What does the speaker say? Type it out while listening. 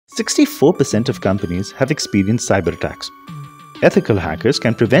64% of companies have experienced cyber attacks. Ethical hackers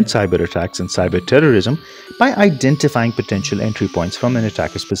can prevent cyber attacks and cyber terrorism by identifying potential entry points from an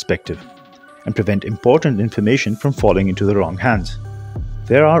attacker's perspective and prevent important information from falling into the wrong hands.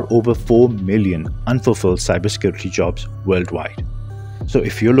 There are over 4 million unfulfilled cybersecurity jobs worldwide. So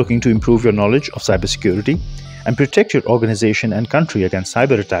if you're looking to improve your knowledge of cybersecurity and protect your organization and country against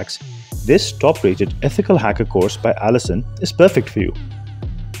cyber attacks, this top-rated ethical hacker course by Alison is perfect for you.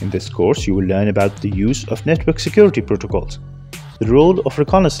 In this course, you will learn about the use of network security protocols, the role of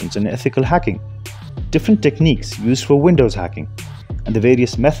reconnaissance in ethical hacking, different techniques used for Windows hacking, and the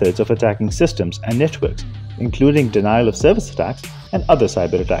various methods of attacking systems and networks, including denial of service attacks and other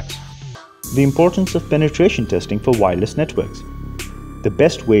cyber attacks. The importance of penetration testing for wireless networks, the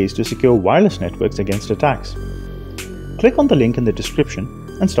best ways to secure wireless networks against attacks. Click on the link in the description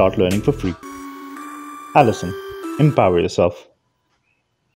and start learning for free. Alison, empower yourself.